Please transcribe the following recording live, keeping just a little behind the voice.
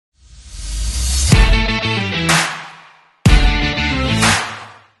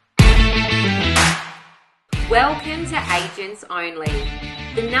Welcome to Agents Only,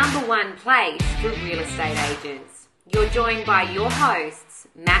 the number one place for real estate agents. You're joined by your hosts,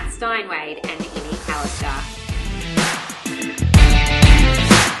 Matt Steinwade and Imi Pallister.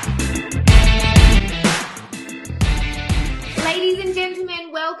 Ladies and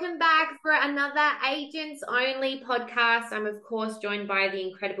gentlemen, welcome back for another Agents Only podcast. I'm, of course, joined by the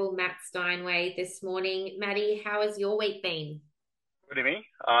incredible Matt Steinwade this morning. Matty, how has your week been? Good evening.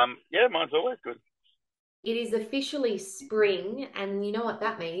 Yeah, mine's always good. It is officially spring, and you know what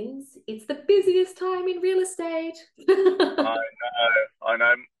that means? It's the busiest time in real estate. I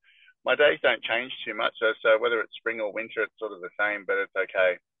know. My days don't change too much, so whether it's spring or winter, it's sort of the same, but it's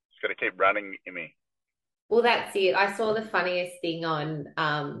okay. Just got to keep running in me. Well, that's it. I saw the funniest thing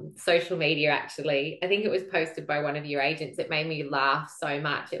on social media, actually. I think it was posted by one of your agents. It made me laugh so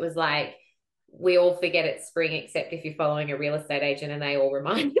much. It was like, we all forget it's spring, except if you're following a real estate agent and they all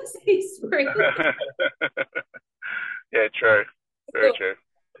remind us it's spring. Yeah, true. Very true.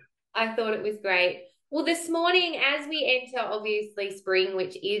 I thought it was great. Well, this morning, as we enter obviously spring,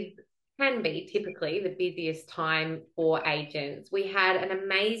 which can be typically the busiest time for agents, we had an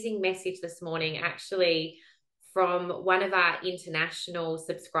amazing message this morning, actually, from one of our international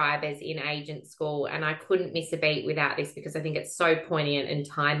subscribers in Agent School. And I couldn't miss a beat without this because I think it's so poignant and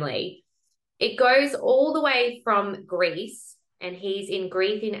timely. It goes all the way from Greece, and he's in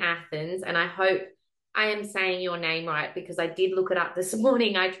Greece in Athens. And I hope I am saying your name right because I did look it up this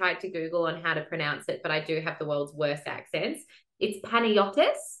morning. I tried to Google on how to pronounce it, but I do have the world's worst accents. It's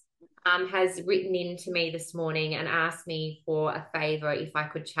Panagiotis. Has written in to me this morning and asked me for a favor if I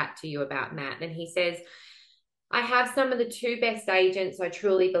could chat to you about Matt. And he says, I have some of the two best agents I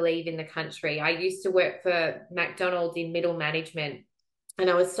truly believe in the country. I used to work for McDonald's in middle management, and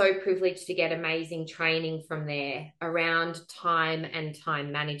I was so privileged to get amazing training from there around time and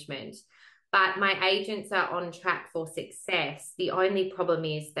time management. But my agents are on track for success. The only problem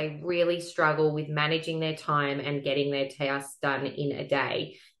is they really struggle with managing their time and getting their tasks done in a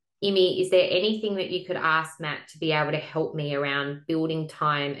day. Imi, is there anything that you could ask Matt to be able to help me around building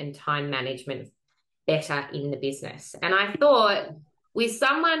time and time management better in the business? And I thought, with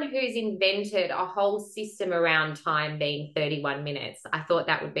someone who's invented a whole system around time being 31 minutes, I thought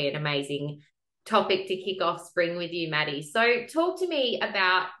that would be an amazing topic to kick off spring with you, Maddie. So talk to me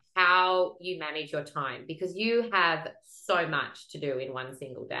about how you manage your time, because you have so much to do in one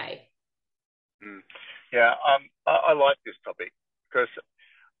single day. Yeah, I like this topic because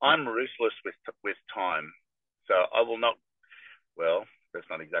I'm ruthless with time. So I will not, well, that's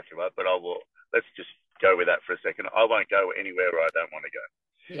not exactly right, but let's just go with that for a second. I won't go anywhere where I don't want to go.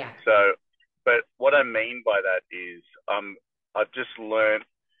 Yeah. So, but what I mean by that is I've just learned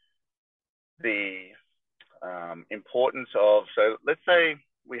the importance of, so let's say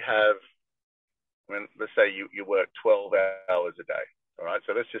let's say you work 12 hours a day. All right.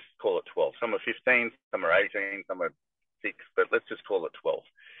 So let's just call it 12. Some are 15, some are 18, some are 6, but let's just call it 12.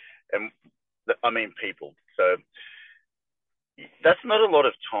 And I mean people. So that's not a lot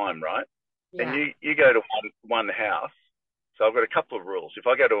of time, right? Yeah. And you go to one house. So I've got a couple of rules. If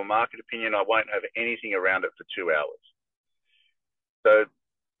I go to a market opinion, I won't have anything around it for 2 hours. So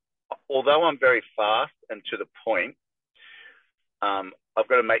although I'm very fast and to the point, I've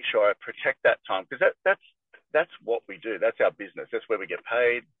got to make sure I protect that time because that's what we do. That's our business. That's where we get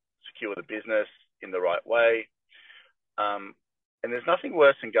paid, secure the business in the right way. And there's nothing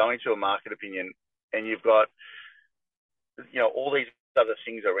worse than going to a market opinion and you've got, all these other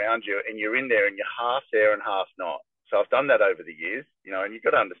things around you and you're in there and you're half there and half not. So I've done that over the years, and you've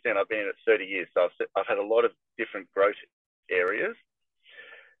got to understand I've been in it 30 years. So I've had a lot of different growth areas.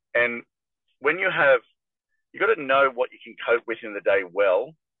 And when you've got to know what you can cope with in the day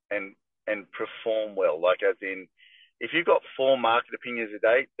well and perform well. Like as in, if you've got 4 market opinions a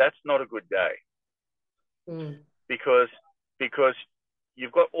day, that's not a good day. Because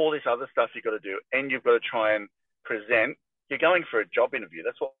you've got all this other stuff you've got to do and you've got to try and present. You're going for a job interview.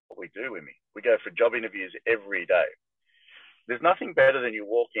 That's what we do with me. We go for job interviews every day. There's nothing better than you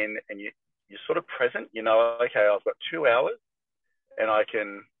walk in and you're sort of present. Okay, I've got 2 hours and I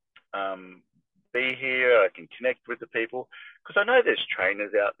can be here. I can connect with the people because I know there's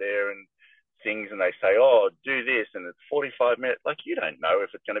trainers out there and things and they say, oh, do this and it's 45 minutes. Like you don't know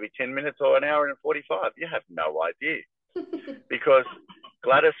if it's going to be 10 minutes or an hour and 45. You have no idea because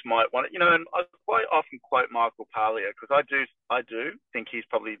Gladys might want it, and I quite often quote Michael Parlia because I do think he's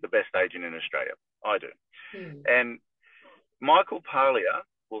probably the best agent in Australia. I do. And Michael Parlia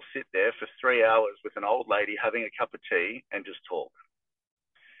will sit there for 3 hours with an old lady having a cup of tea and just talk.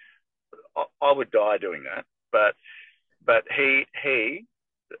 I would die doing that, but he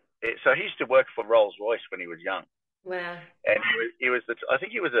So he used to work for Rolls Royce when he was young, Wow. and I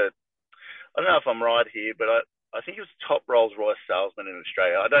think he was I don't know if I'm right here, but I think he was top Rolls Royce salesman in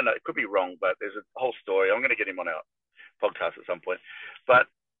Australia. I don't know, it could be wrong, but there's a whole story. I'm going to get him on our podcast at some point. But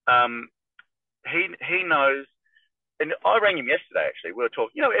he knows, and I rang him yesterday. Actually, we were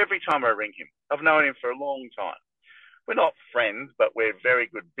talking. You know, every time I ring him, I've known him for a long time. We're not friends, but we're very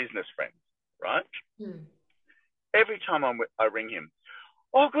good business friends, right? Hmm. Every time I ring him,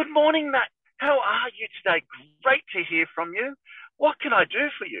 oh, good morning, Matt. How are you today? Great to hear from you. What can I do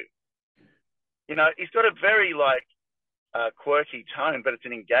for you? You know, he's got a very quirky tone, but it's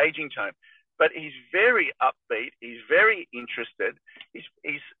an engaging tone. But he's very upbeat. He's very interested. He's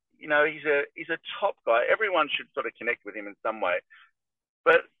a top guy. Everyone should sort of connect with him in some way.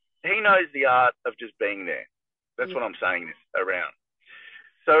 But he knows the art of just being there. That's what I'm saying this around.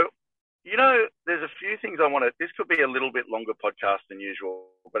 So, you know, there's a few things I want to. This could be a little bit longer podcast than usual,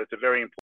 but it's a very important